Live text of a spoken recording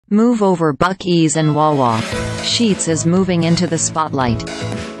Move over Buc-ee's and Wawa. Sheetz is moving into the spotlight.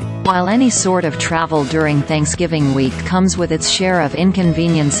 While any sort of travel during Thanksgiving week comes with its share of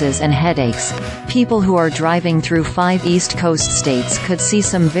inconveniences and headaches, people who are driving through 5 East Coast states could see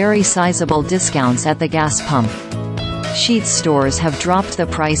some very sizable discounts at the gas pump. Sheetz stores have dropped the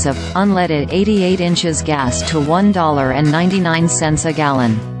price of unleaded 88 inches gas to $1.99 a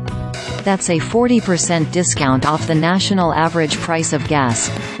gallon. That's a 40% discount off the national average price of gas,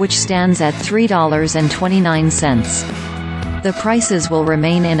 which stands at $3.29. The prices will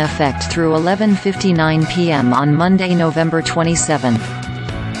remain in effect through 11:59 p.m. on Monday, November 27.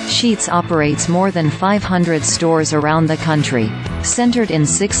 Sheetz operates more than 500 stores around the country, centered in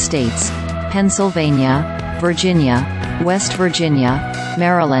 6 states: Pennsylvania, Virginia, West Virginia,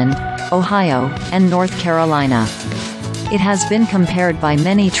 Maryland, Ohio, and North Carolina. It has been compared by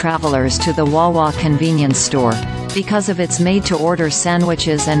many travelers to the Wawa convenience store, because of its made-to-order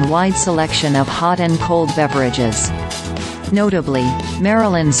sandwiches and wide selection of hot and cold beverages. Notably,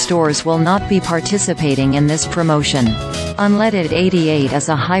 Maryland stores will not be participating in this promotion. Unleaded 88 is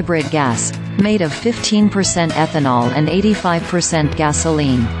a hybrid gas, made of 15% ethanol and 85%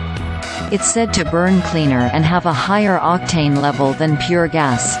 gasoline. It's said to burn cleaner and have a higher octane level than pure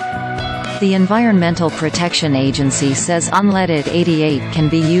gas. The Environmental Protection Agency says unleaded 88 can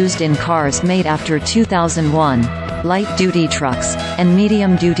be used in cars made after 2001, light-duty trucks, and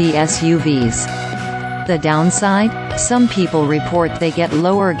medium-duty SUVs. The downside? Some people report they get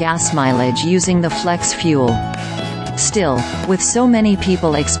lower gas mileage using the flex fuel. Still, with so many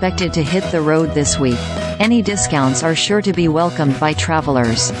people expected to hit the road this week, any discounts are sure to be welcomed by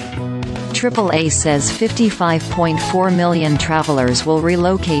travelers. AAA says 55.4 million travelers will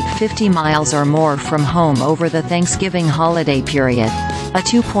relocate 50 miles or more from home over the Thanksgiving holiday period, a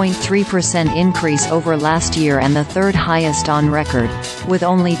 2.3% increase over last year and the third highest on record, with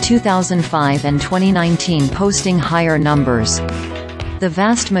only 2005 and 2019 posting higher numbers. The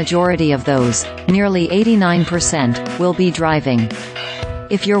vast majority of those, nearly 89%, will be driving.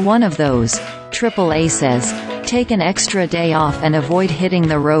 If you're one of those, AAA says, take an extra day off and avoid hitting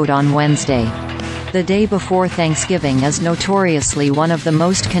the road on Wednesday. The day before Thanksgiving is notoriously one of the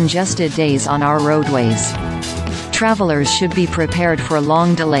most congested days on our roadways. Travelers should be prepared for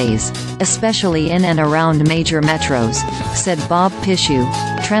long delays, especially in and around major metros, said Bob Pishu,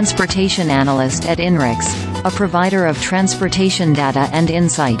 transportation analyst at INRIX, a provider of transportation data and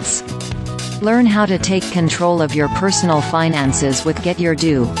insights. Learn how to take control of your personal finances with Get Your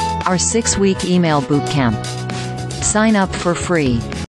Due, our 6-week email bootcamp. Sign up for free.